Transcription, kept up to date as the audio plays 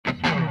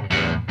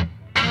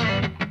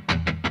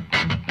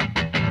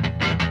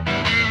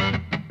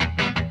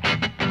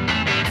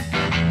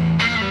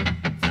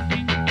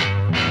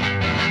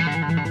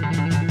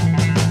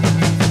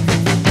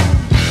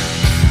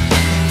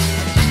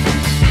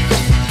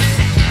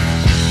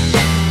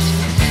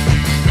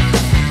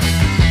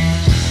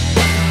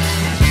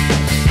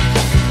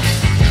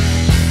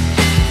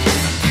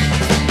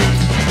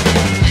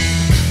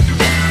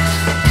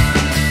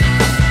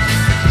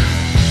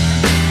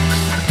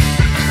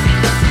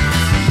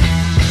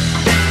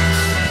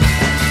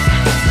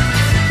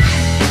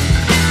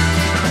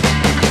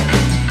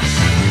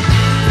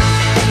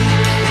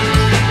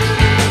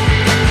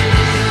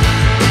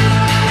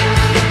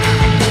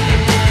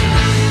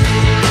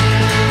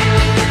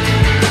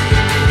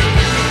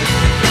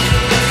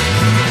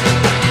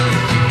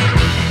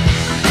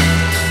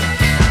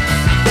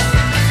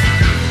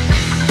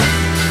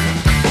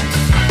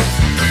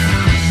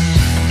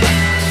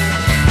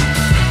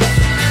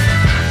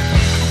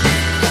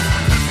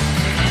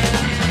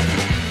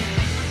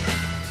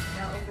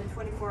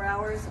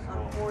guys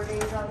on 4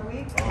 days out of the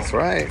week. That's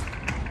right.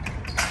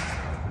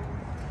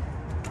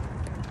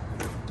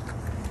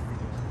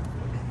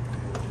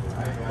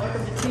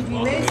 Welcome to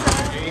TG Mesa.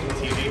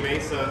 TG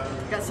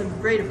Mesa. Got some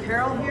great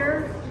apparel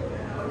here.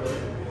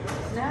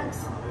 Snacks.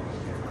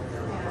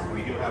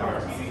 We do have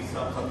our TV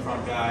stuff up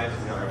front, guys.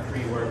 We have our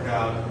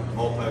pre-workout,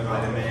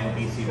 multivitamin,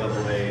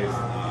 BCAAs,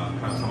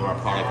 kind of some of our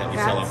product that we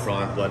sell up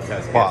front, blood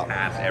test kits,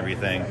 hats,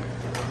 everything.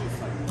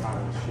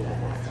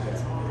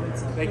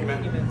 Thank you,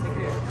 man.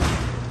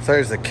 So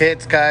there's the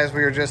kits, guys,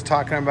 we were just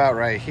talking about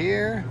right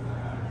here.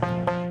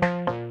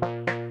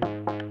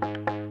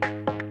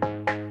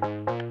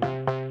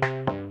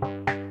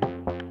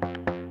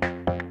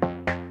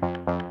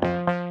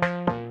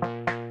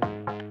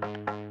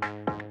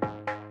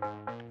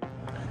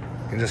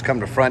 You can just come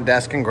to front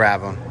desk and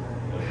grab them.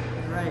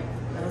 All right,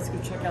 now let's go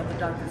check out the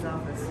doctor's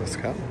office. Let's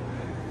go.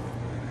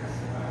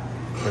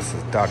 This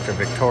is Dr.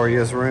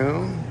 Victoria's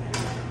room.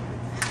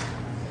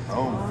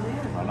 Oh,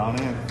 right on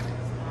in.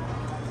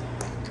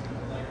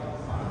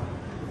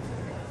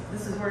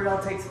 This is where it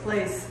all takes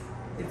place.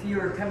 If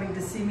you are coming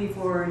to see me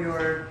for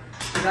your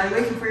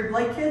evaluation for your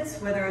blood kits,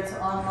 whether it's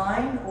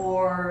online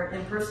or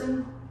in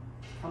person,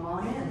 come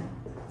on in.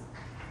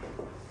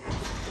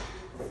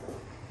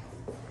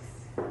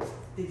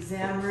 The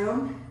exam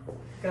room,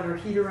 got our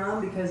heater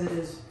on because it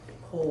is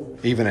cold.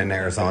 Even in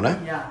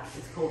Arizona? Yeah,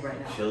 it's cold right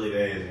now. Chilly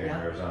days here in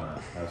Arizona,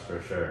 that's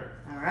for sure.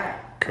 All right.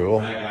 Cool.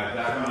 All right, guys,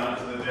 back on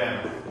to the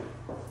gym.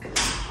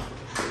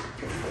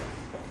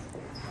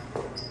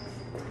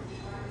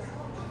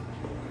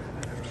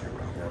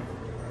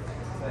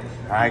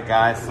 All right,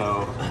 guys,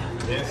 so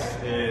this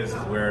is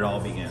where it all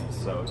begins.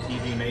 So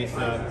TG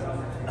Mesa,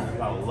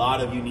 got a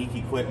lot of unique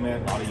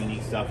equipment, a lot of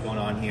unique stuff going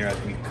on here.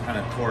 As we kind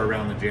of tour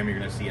around the gym, you're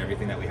gonna see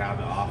everything that we have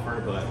to offer,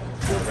 but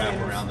we'll wrap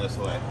around this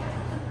way.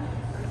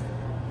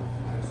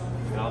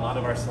 Got a lot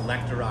of our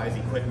selectorized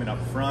equipment up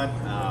front.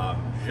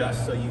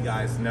 Just so you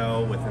guys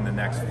know, within the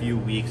next few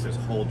weeks, this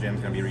whole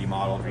gym's gonna be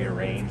remodeled,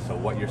 rearranged, so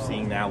what you're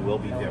seeing now will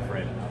be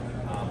different.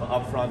 But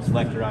up front,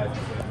 selectorized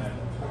equipment.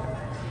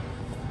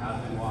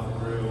 As we walk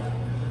through,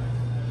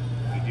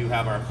 we do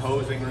have our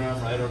posing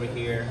room right over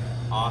here.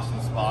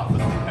 Awesome spot for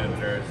the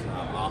competitors,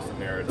 awesome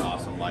mirrors,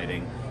 awesome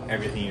lighting,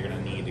 everything you're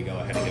gonna need to go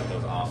ahead and get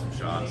those awesome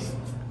shots.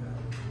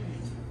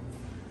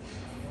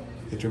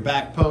 Get your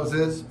back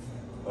poses.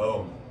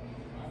 Boom.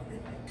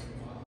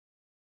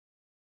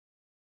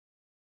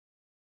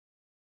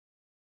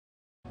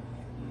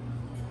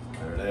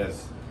 There it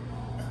is.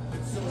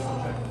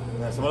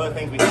 Some other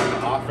things we have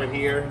to offer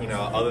here, you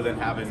know, other than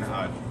having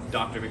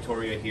Dr.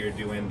 Victoria here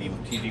doing the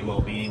TG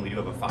Wellbeing, we do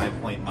have a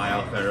 5-point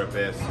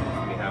myotherapist.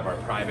 We have our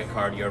private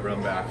cardio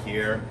room back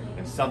here,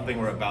 and something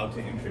we're about to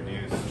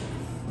introduce.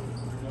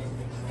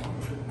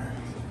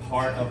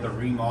 Part of the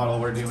remodel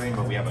we're doing,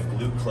 but we have a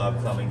glute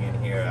club coming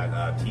in here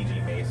at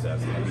TG Mesa.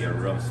 It's going to be a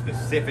room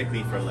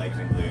specifically for legs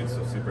and glutes,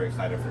 so super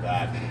excited for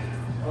that. I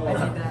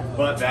need that.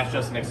 But that's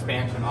just an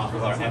expansion off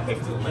of our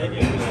epic leg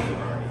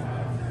area.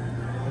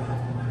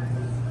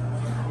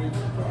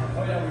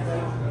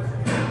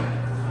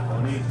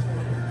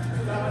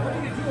 What do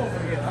you do over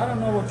here? I don't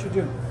know what you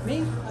do.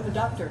 Me? I'm a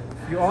doctor.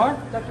 You are?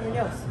 Dr.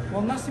 Munoz.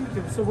 Well, nice to meet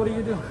you. So what do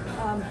you do?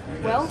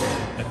 Well,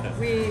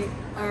 we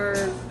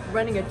are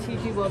running a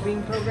TG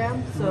Wellbeing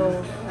program,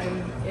 so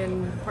I'm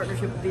in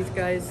partnership with these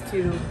guys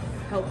to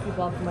help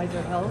people optimize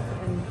their health,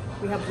 and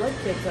we have blood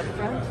kits up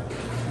front,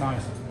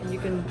 Nice. and you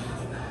can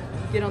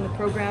get on the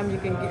program, you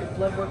can get your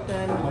blood work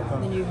done,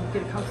 and then you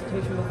get a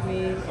consultation with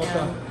me,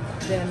 and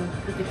then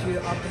we get you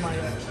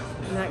optimized,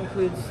 and that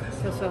includes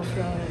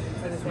testosterone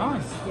and everything.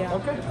 Nice. Yeah.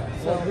 Okay.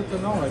 Well, good to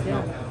know right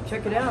now.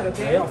 Check it out,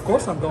 okay? Yeah, of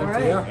course I'm going All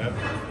to. right.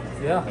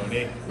 Yeah.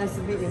 Nice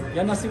to meet you.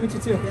 Yeah, nice to meet you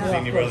too. Yeah.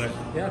 Seeing you, brother.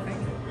 Yeah, thank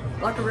you.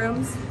 Locker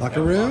rooms.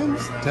 Locker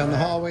rooms down the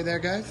hallway there,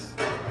 guys.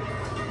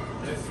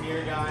 This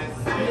here, guys.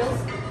 Meals.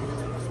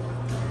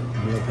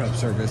 Meal prep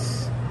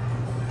service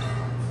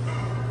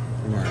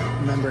from our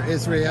member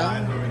Israel.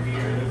 Guys, over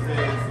here, this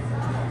is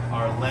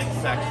our leg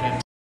section.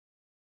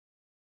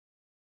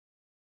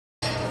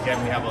 Again,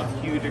 we have a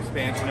huge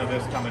expansion of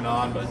this coming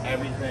on, but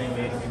everything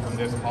basically from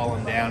this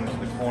column down to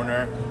the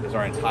corner is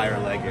our entire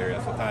leg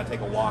area. So kind of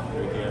take a walk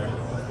through here.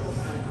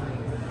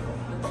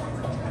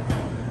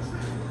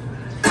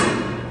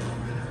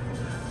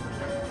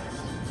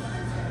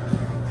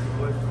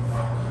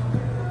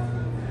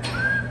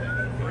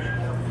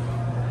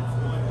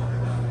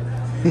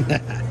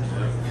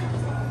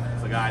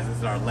 So guys, this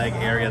is our leg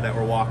area that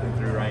we're walking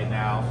through right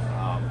now.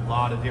 A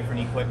lot of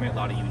different equipment, a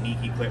lot of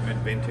unique equipment,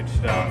 vintage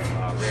stuff,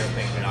 rare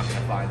things you're not going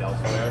to find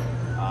elsewhere.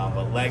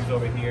 But legs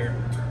over here.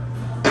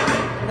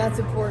 And that's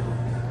important.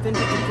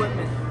 Vintage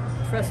equipment.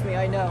 Trust me,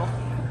 I know.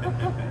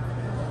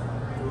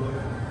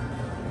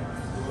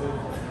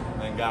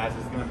 And then guys,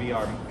 this is going to be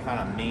our kind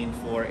of main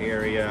floor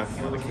area,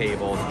 you know, the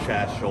cables,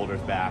 chest,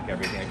 shoulders, back,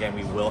 everything. Again,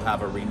 we will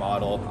have a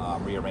remodel,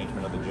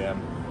 rearrangement of the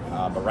gym.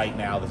 But right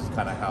now, this is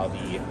kind of how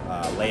the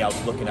layout's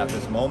looking at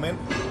this moment.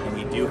 And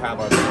we do have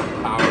our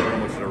power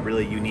room, which is a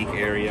really unique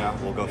area.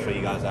 We'll go show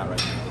you guys that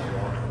right now.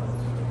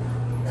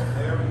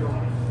 There we go.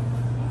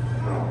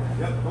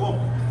 Yep.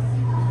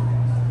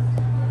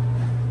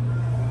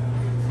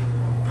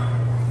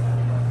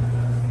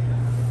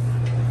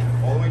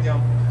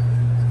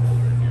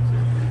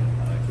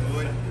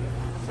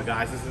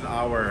 guys, this is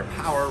our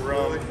power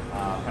room,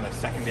 kind of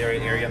secondary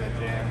area in the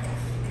gym.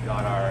 We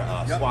got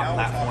our squat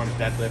platforms,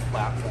 deadlift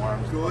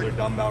platforms, other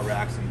dumbbell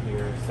racks in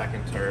here,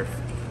 second turf.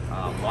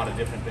 A lot of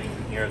different things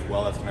in here as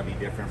well. That's going to be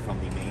different from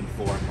the main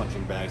floor,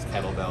 punching bags,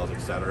 kettlebells,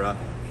 etc.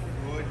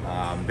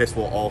 This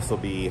will also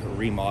be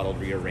remodeled,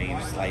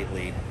 rearranged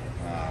slightly.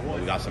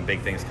 We got some big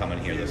things coming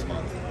here this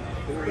month.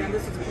 Yeah,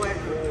 this is a quiet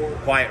room.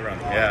 Quiet room,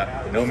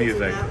 yeah. No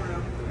music.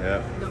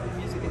 Yeah. No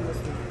music in this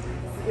room.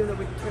 Even though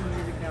we can turn the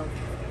music down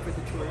for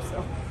the tour,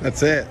 so.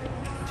 That's it.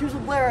 Choose a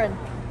blaring.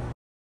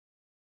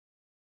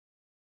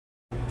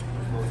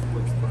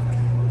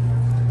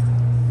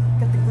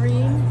 Got the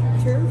green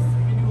turf.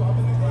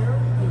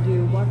 You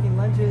do walking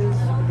lunges,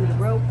 you do the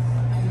rope,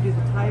 you do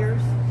the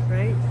tires,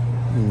 right?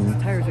 The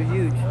tires are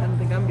huge. I don't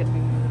think I'm going to be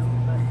moving them,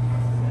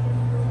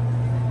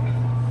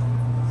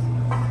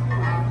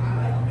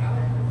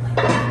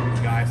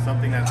 Guys,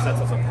 something that sets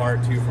us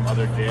apart too from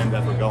other gyms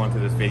as we're going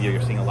through this video,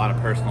 you're seeing a lot of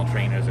personal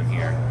trainers in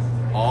here.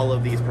 All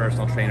of these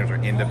personal trainers are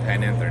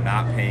independent, they're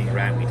not paying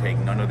rent, we take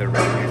none of their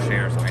revenue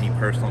share, so any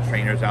personal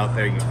trainers out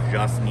there, you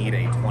just need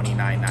a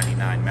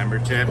 $29.99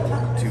 membership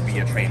to be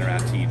a trainer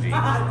at TG.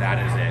 That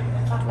is it.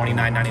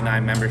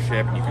 $29.99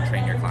 membership, and you can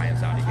train your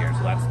clients out of here.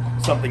 So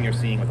that's something you're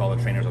seeing with all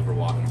the trainers as we're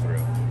walking through.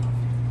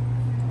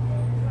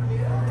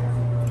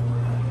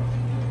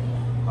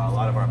 A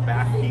lot of our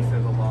back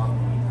pieces along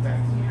the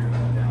fence here,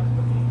 down to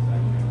the main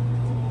section.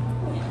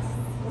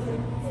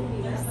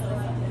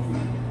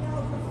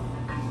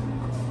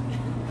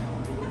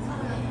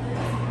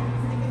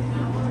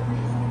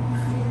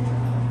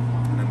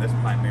 And then this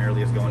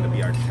primarily is going to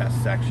be our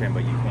chest section,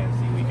 but you can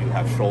see we do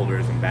have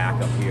shoulders and back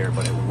up here,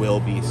 but it will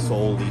be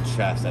solely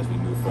chest as we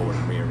move forward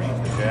and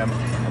rearrange the gym.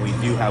 And we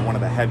do have one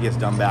of the heaviest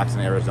dumbbacks in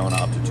Arizona,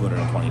 up to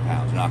 220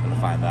 pounds. You're not going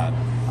to find that,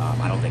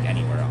 I don't think,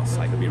 anywhere else.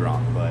 I could be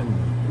wrong, but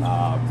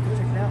let's go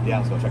check it out. yeah,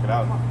 let's go check it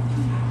out.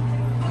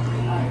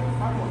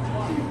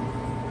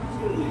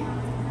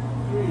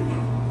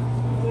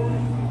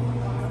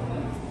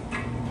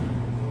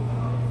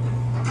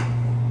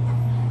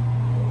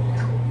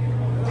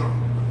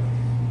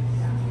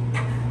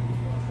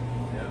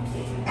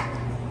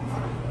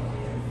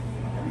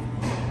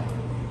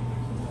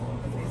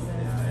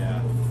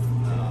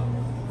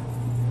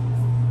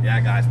 Yeah,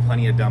 guys,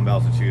 plenty of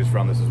dumbbells to choose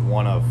from. This is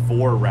one of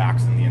 4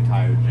 racks in the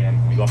entire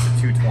gym. We go up to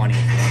 220,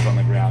 ones on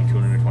the ground,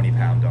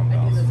 220-pound I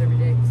dumbbells. do those every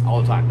day. All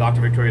the time.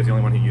 Dr. Victoria is the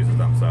only one who uses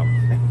them, so.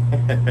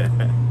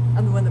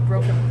 I'm the one that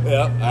broke them.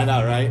 Yeah, I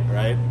know, right?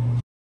 Right.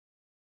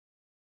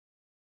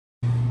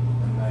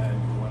 And then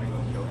you want to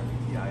go show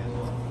MBTI as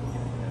well.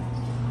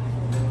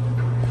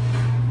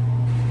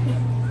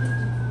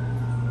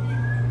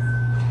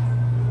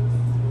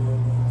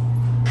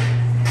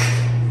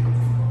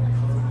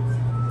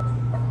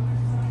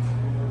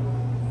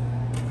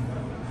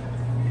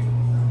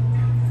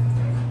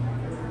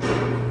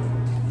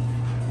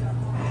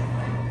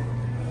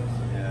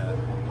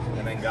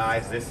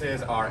 Guys, this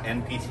is our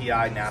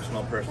NPTI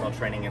National Personal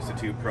Training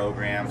Institute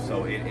program.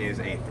 So it is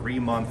a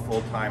 3-month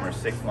full-time or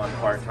 6-month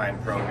part-time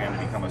program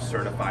to become a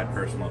certified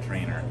personal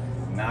trainer.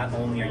 Not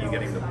only are you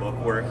getting the book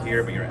work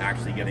here, but you're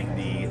actually getting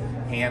the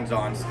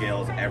hands-on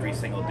skills every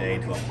single day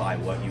to apply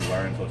what you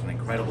learn. So it's an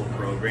incredible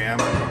program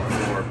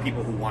for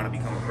people who want to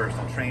become a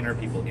personal trainer,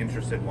 people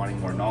interested wanting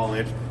more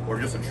knowledge, or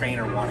just a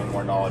trainer wanting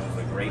more knowledge. It's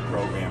a great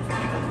program for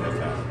people to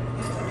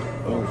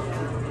attend. Boom.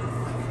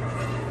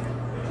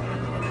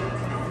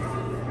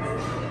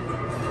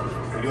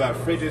 We do have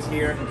fridges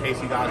here in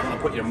case you guys want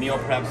to put your meal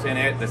preps in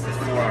it. This is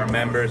for our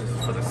members, this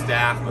is for the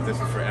staff, but this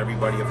is for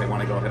everybody if they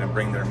want to go ahead and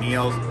bring their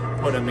meals,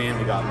 put them in.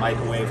 We got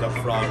microwaves up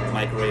front,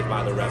 microwaves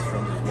by the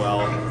restrooms as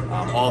well.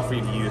 All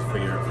free to use for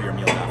your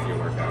meals after your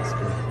workouts.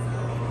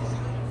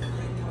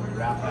 We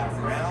wrap that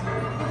around.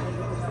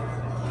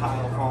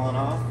 Tile falling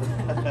off.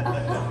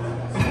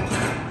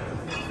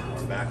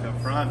 Back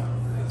up front.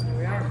 Here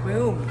we are.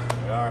 Boom. Here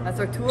we are. That's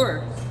our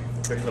tour.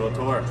 Quick little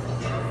tour.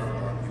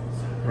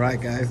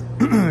 Right, guys,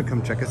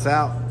 come check us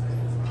out.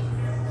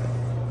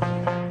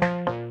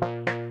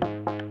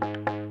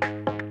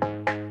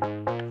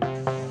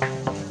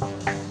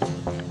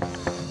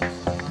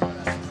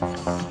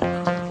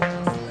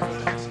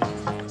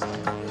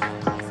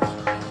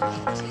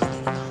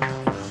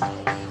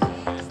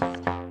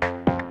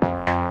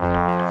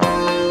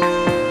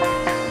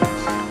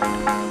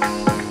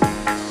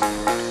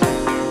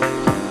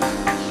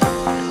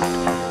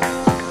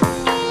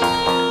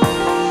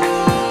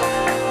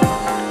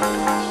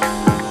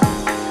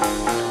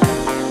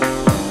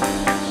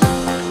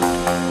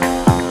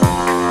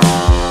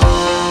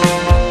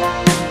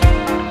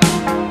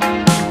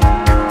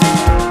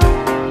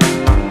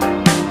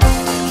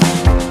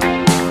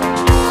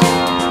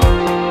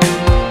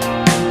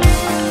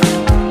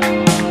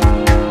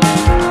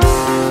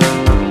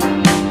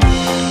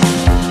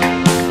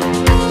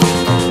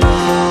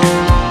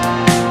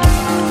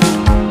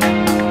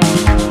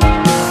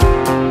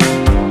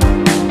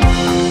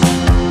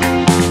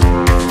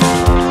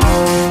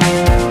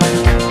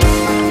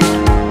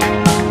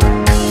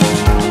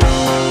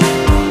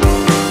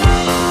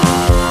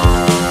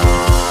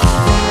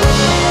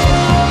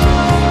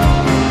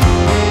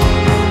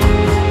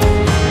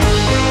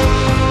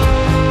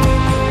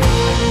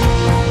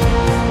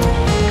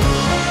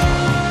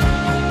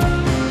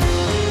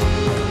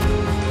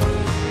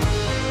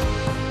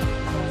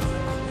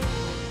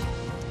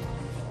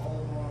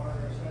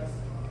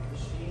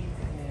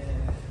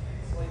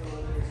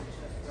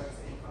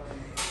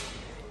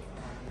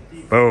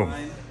 Boom.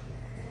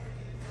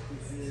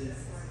 This is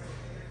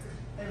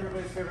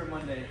everybody's favorite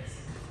Monday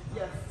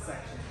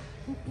section.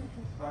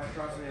 Right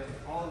across we have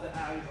all of the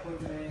ab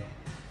equipment.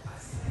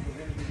 We're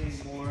going to be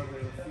getting more. We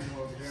have a few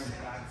more over here on the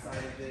back side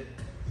of it.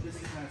 Just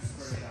to kind of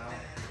spread it out.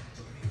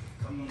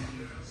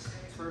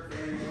 The turf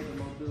area,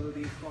 the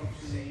mobility,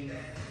 functioning,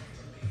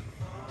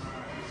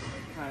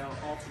 kind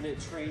of alternate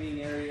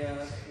training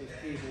area with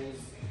cables,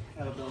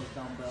 kettlebells,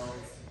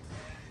 dumbbells.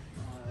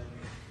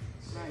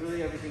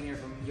 Really everything here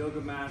from yoga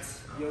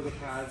mats, yoga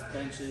pads,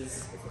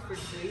 benches. This is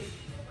pretty sweet.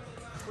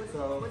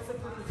 So What's the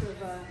purpose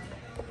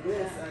of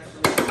this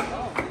actually,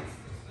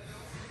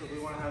 so we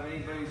want to have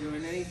anybody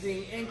doing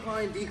anything,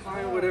 incline,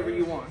 decline, whatever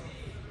you want.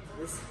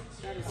 This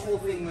whole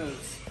thing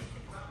moves.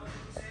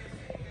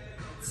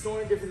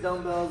 Storing different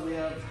dumbbells, we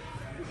have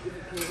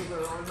different cables that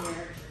are on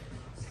here.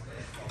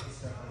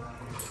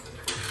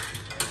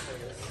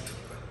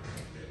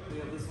 We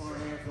have this one on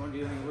here if you want to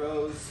do any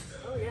rows.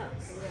 Oh yeah.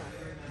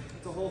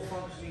 It's a whole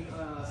functioning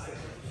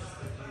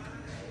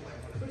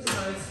pretty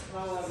nice.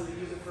 Not allowed to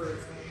use it for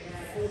its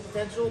full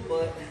potential,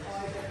 but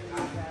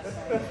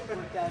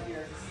Worked out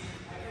here.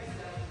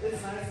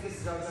 it's nice to get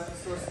the dogs out to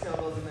store some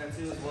kettlebells in there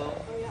too as well.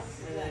 Oh yeah.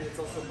 And then it's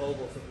also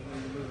mobile, so we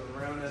can move it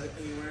around at it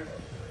anywhere.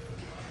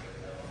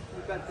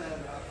 We've got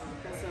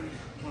some.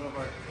 One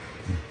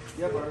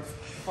of our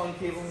fun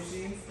cable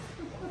machines.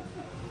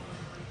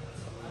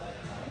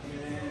 And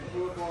then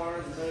pull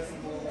bars,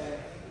 medicine ball,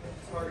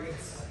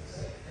 targets,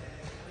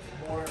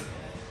 more.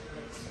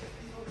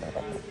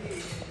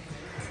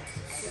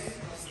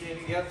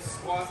 Standing up,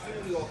 squats, we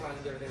can do all kinds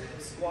of different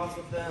things. Squats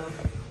with them,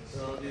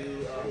 they'll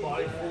do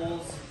body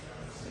pulls.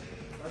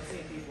 I've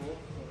seen people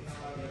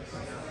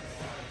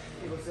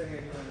sitting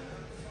here doing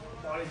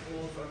body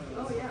pulls.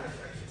 Oh yeah.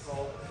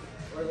 Called,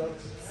 or they'll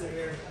sit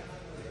here.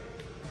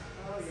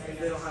 If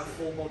they don't have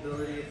full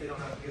mobility, if they don't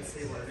have good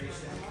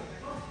stabilization.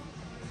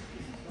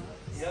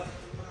 Yep.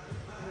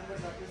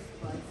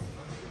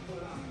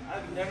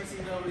 I've never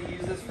seen nobody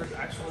use this for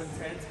actual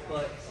intent,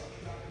 but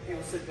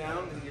people sit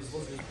down and you're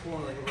supposed to just pull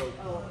on like a rope.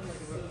 Oh,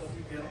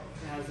 Yep.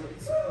 It has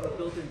a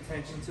built-in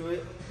tension to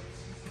it,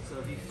 so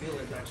if you feel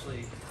it's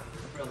actually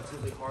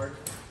relatively hard,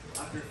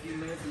 after a few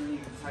minutes you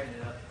can tighten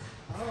it up.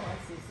 oh, I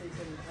see. So you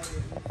can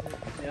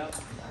have Yep.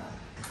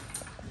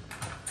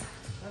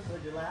 That's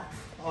what you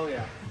laugh. Oh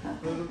yeah.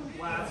 The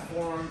last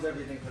forms,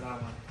 everything for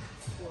that one.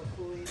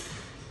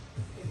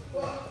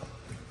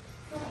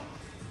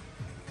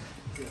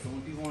 So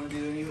when people want to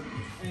do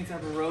any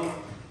type of row,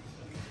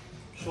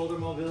 shoulder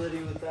mobility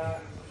with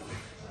that,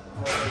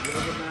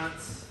 yoga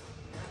mats,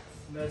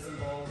 medicine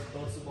balls,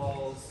 bosa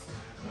balls,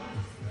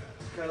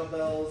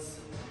 kettlebells,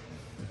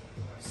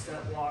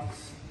 step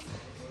blocks.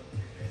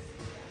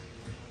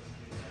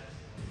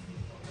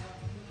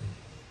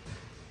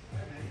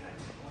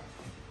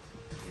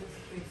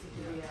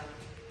 Basically,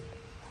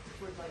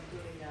 we're like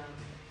doing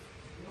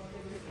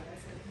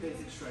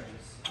Basic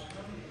stretches.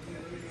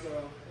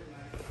 So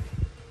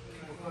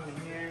we'll come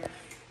in here.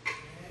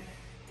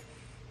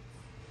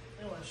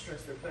 They want to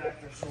stretch their back,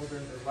 their shoulders,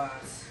 their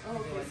lats, Oh,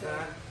 okay, like so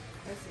that.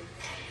 I see.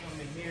 Come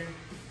in here,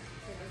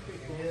 Yeah, that's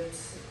pretty cool.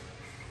 hips.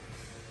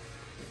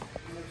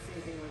 I've never seen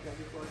anything like that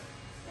before.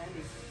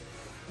 Handy.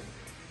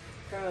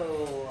 Kind of a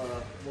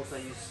little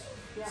multi-use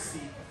Yeah.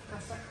 seat. I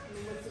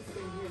mean, what's this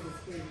thing here? This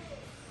cage.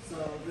 So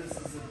this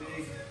is a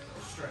big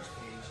stretch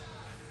cage.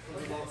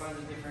 There's all kinds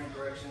of different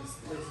directions,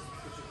 places to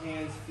put your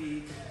hands,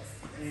 feet,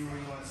 anywhere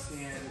you want to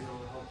stand.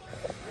 It'll help.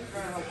 Try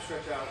to help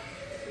stretch out.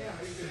 Yeah,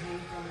 you can hang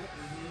from it.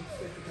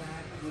 Switch it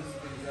back. Loosen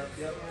things up.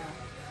 Yep.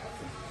 Yeah.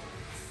 Awesome.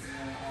 And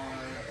then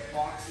our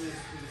boxes,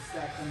 you can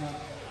stack them up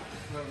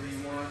however you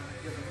want,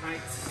 different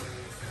heights.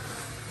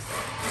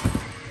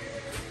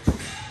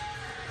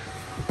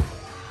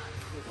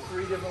 There's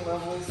 3 different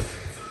levels.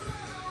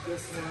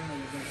 This one that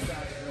you can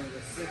stack is going to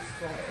 6,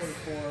 12,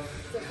 24.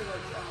 Something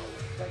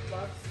like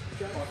box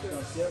jumps. Box or-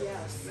 jumps, yep. Yeah.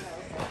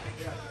 Yeah.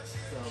 Yeah.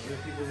 So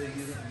there's people that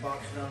use it for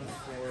box jumps,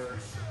 for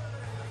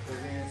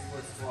advanced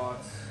split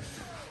squats.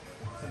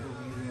 Some people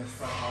using it as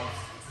front hops.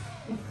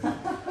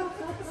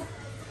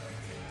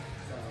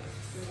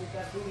 With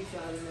that booty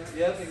shot in there.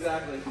 Yep,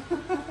 exactly.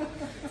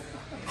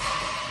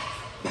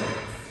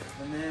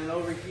 And then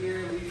over here,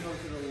 leading over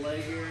to the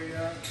leg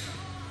area,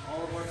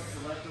 all of our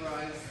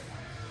selectorized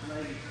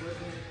leg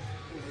equipment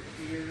over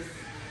here.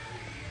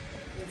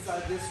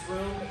 Inside this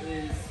room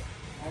is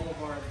all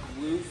of our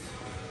glute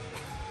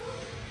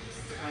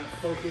kind of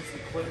focused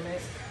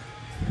equipment.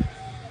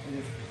 It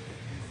is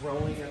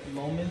growing at the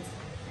moment.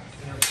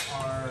 We have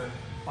our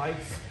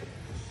bikes,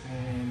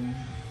 and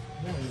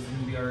yeah, this is going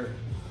to be our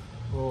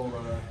little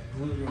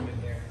glute room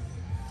in here.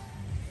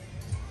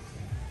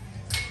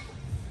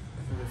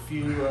 There's a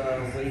few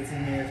weights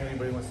in here if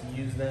anybody wants to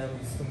use them.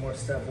 Some more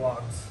step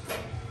blocks.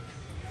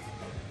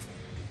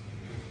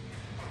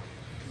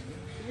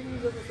 Didn't you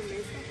go to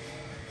Mesa?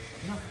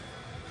 No.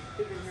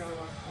 They've been here a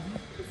lot.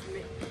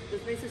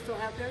 Does Mesa still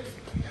have theirs?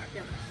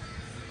 Yeah.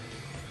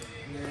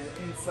 And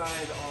then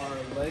inside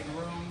our leg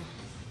room,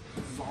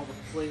 this is all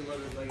the plate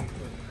loaded leg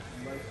equipment.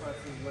 Leg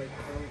presses, leg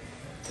curls,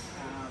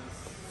 abs,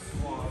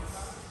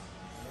 squats,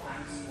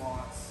 hack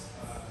squats,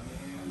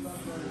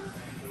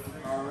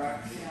 bar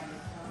racks.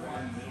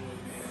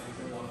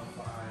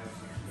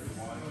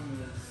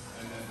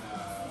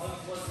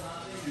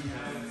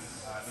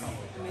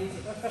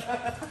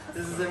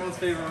 This is everyone's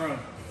favorite room.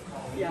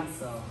 Yeah.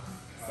 So.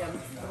 Yeah, the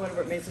one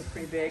over at Mesa's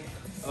pretty big.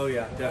 Oh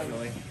yeah,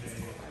 definitely.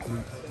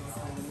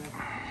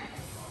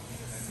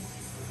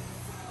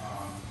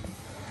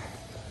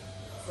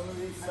 Some of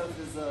these stuff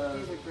is These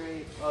are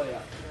great. oh yeah.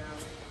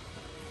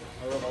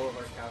 Yeah. I love all of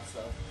our calf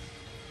stuff.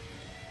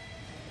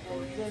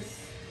 And this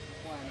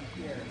one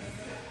here,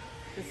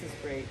 this is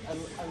great.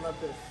 I love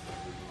this.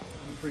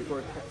 Pretty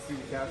core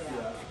seated calves,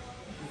 yeah.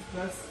 It's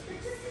best.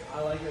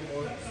 I like it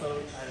more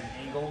so at an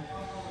angle.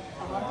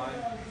 Why?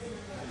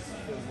 It just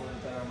feels a little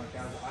better on my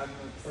calves. I'm the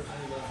person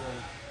who loves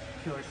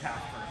a killer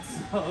calf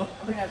first. So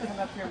We're gonna have to come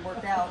up here and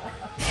work out.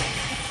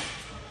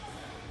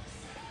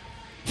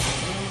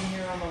 room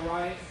here on the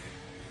right.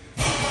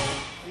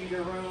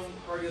 Feeder room,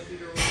 cardio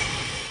feeder room.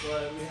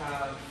 But we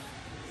have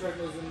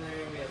treadmills in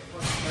there, we have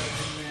punch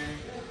cards in there,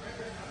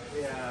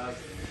 we have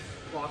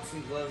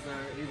boxing gloves that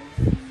are able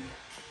to be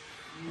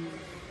used,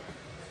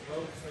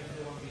 ropes that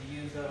don't want to be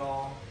used at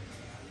all.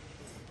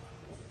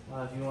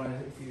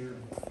 If you're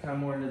kind of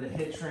more into the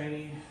HIIT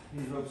training,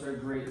 these ropes are a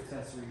great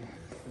accessory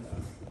for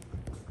that.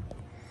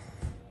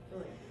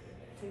 Really,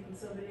 taking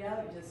somebody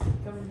out, you just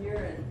come in here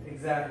and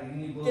Exactly. You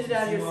need Get it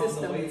out of your The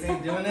system. weights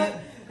ain't doing it.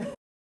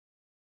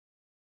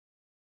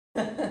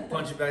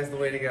 Punch your bag's the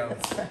way to go.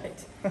 that's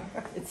right.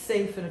 It's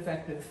safe and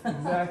effective.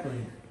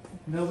 Exactly.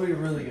 Nobody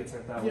really gets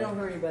hurt that You way. don't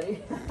hurt anybody.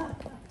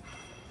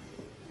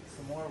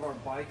 Some more of our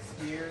bikes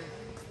here.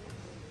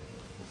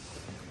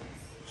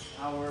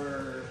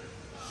 Our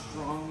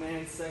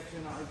strongman section,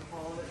 I would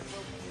call it.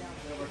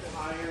 We have our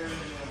tire,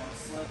 we have our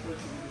sled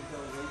push, and we can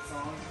throw weights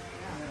on.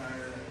 And then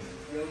our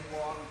yoke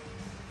walk,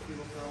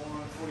 people throw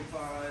on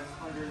 45s,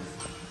 100s.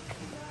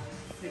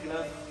 Pick it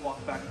up,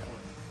 walk back and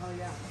forth. Oh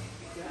yeah.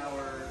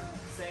 Our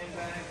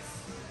sandbags,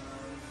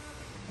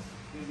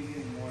 we'll be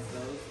getting more of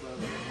those, but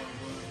we're going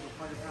to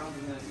 100 pounds,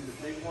 and then I think the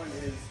big one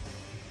is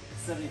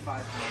 75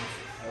 pounds.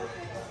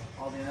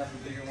 Oddly enough,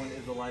 the bigger one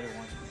is the lighter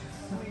one.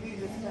 So you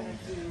just kind of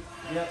do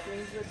Yep.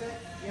 things with it.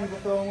 People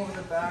throw them over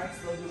their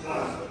backs, they'll do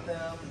walks with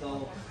them,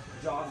 they'll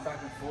jog back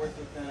and forth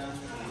with them,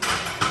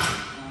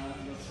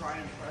 they'll try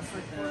and press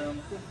with them,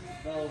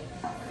 they'll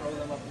throw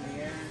them up in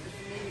the air.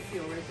 Made you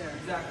feel right there.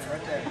 Exactly,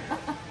 right there.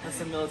 That's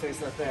some military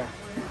stuff there.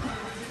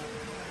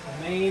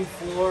 The main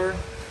floor,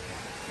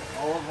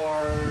 all of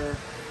our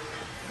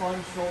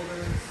plunge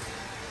shoulders,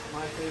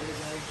 my favorite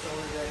leg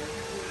shoulder day.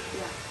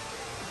 Yeah.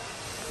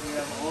 We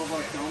have all of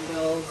our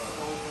dumbbells,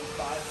 all from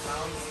 5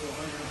 pounds to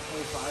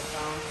 125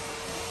 pounds.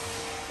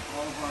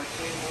 All of our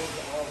cables,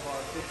 all of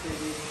our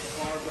fixated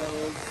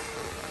barbells.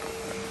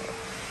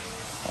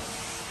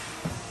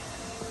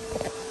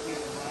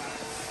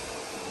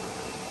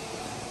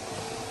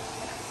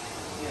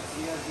 Yes,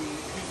 we have the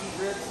easy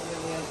grips, and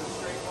then we have the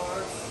straight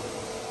bars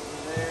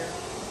over there.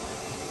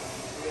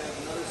 We have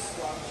another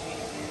squat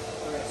machine here,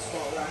 or a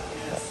squat rack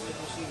and a Smith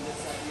machine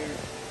that's up here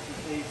in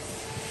case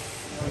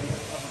you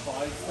have upper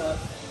body stuff.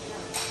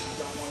 You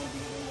don't want to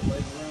be in the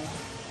leg room.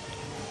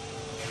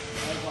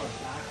 All of our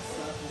back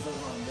stuff is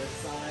over on this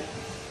side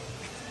of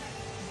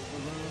the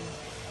room.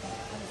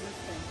 What is this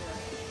thing here?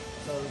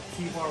 So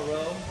T-bar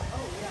row,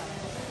 Oh yeah.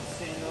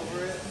 stand over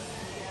it.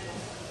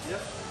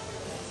 Yep.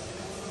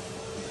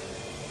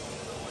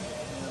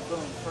 And then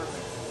boom,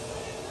 perfect.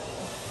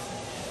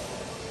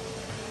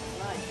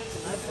 Nice. That's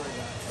a nice one.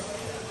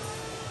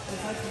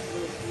 Sometimes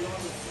you don't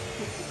have to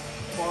pick the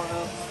bar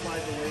up,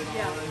 slide the weight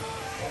Yeah. on,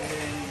 and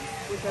then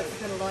Which I've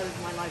spent a lot of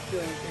my life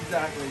doing.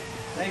 exactly.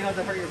 Now you don't have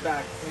to hurt your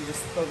back, so you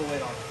just throw the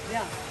weight on.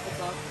 Yeah, that's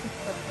awesome.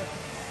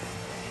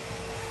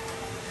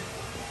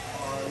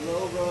 Our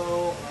low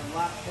row, our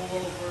lat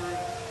pullover.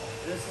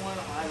 This one,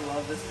 I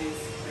love this piece.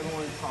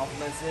 Everyone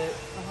compliments it.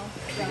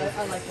 Yeah,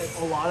 I like it.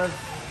 A lot of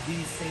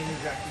these same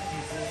exact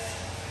pieces,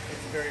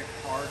 it's very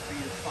hard for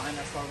you to find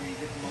that spot where you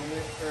get the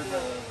moment or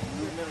the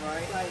movement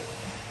right. Right.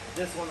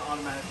 This one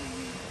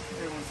automatically,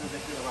 everyone says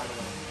they feel it right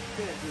away.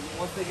 Good.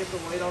 Once they get the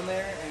weight on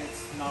there, and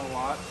it's not a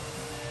lot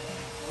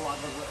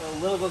a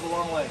little goes a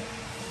long way.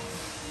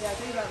 Yeah, I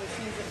think about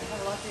machines that kind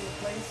of lock you into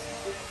place.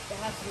 It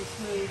has to be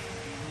smooth.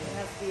 It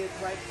has to be at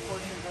right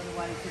proportions,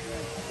 otherwise you're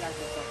going to jack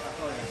yourself up.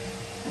 Oh yeah.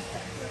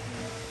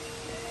 Definitely.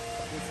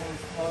 This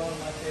one's probably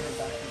my favorite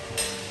back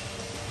piece.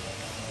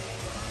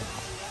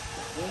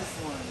 This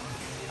one,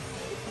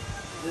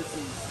 this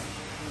is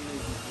an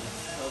amazing piece.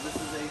 So this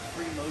is a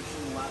free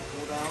motion lat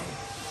pull down.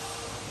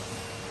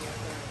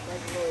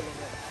 Right below a little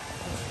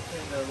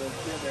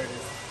bit. There it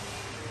is.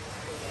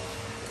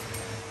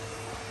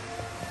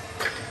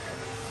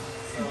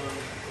 So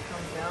it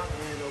comes down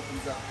and it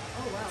opens up.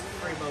 Oh wow.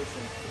 Free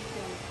motion.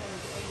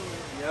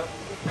 Yep.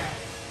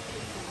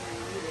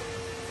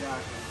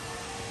 Exactly.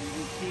 You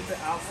can keep it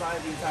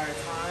outside the entire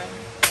time.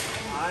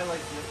 I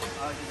like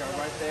to go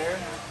right there.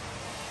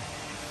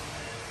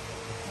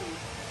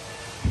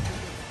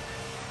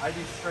 I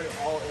do straight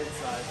all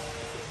inside.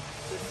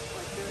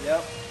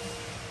 Yep.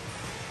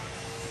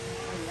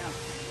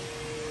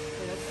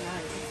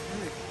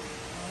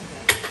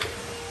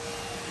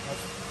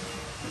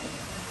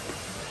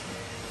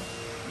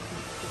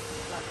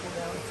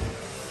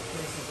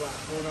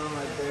 Hold on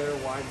right there,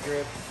 wide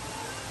grip.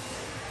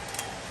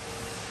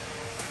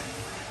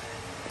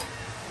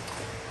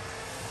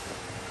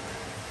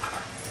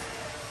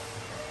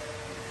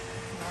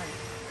 Nice.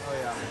 Oh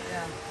yeah.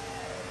 Yeah.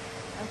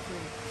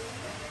 Absolutely.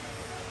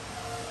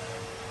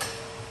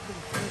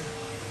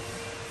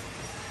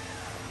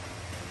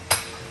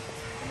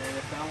 And then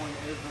if that one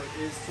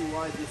is too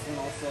wide, this one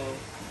also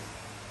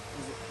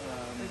is,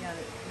 We got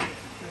it.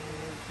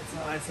 it's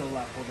nice to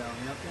lap pull down.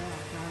 Yep. Yeah,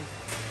 nice.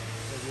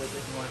 So if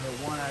you want to hit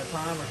one at a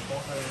time or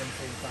both at the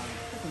same time.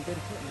 Some good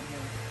equipment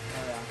here.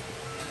 Oh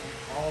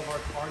yeah. All of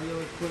our cardio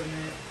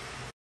equipment.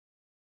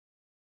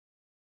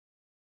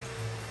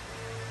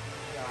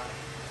 Got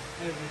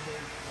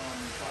everything from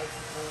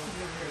bicycles.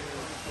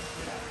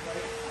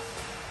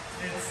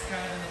 It's kind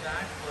of in the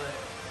back, but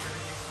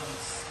everything from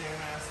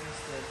stairmasters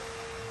to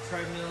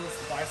treadmills,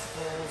 to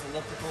bicycles,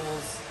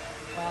 ellipticals.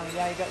 Wow,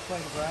 yeah, you got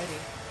quite a variety.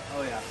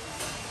 Oh yeah.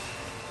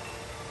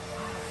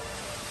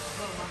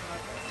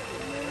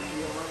 And then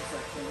the arm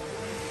section.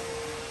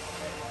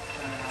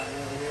 Kind of have it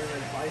over here,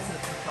 there's biceps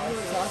and You know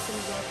what's triceps. awesome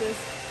about this?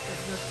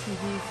 There's no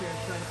TVs here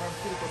showing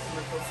pharmaceutical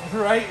commercials.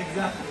 Right,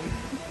 exactly.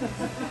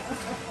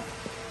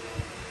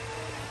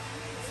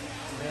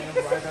 And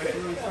right back to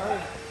where we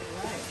started.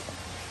 Right.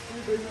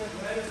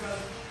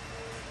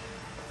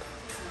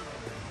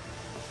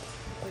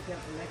 Look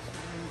out the next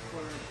room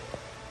for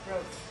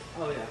growth.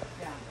 Oh yeah.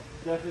 Yeah.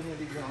 Definitely going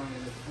to be growing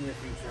in the near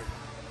future.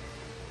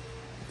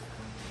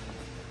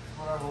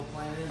 What our whole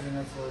plan is, and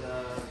that's what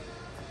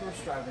we're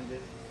striving to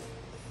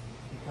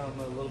become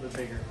a little bit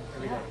bigger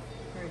every Yeah. day.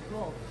 Very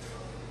cool.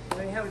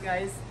 There you have it,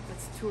 guys.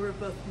 Let's tour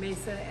both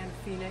Mesa and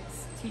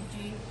Phoenix.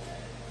 TG.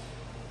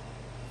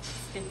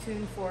 Stay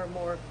tuned for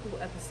more cool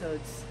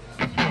episodes.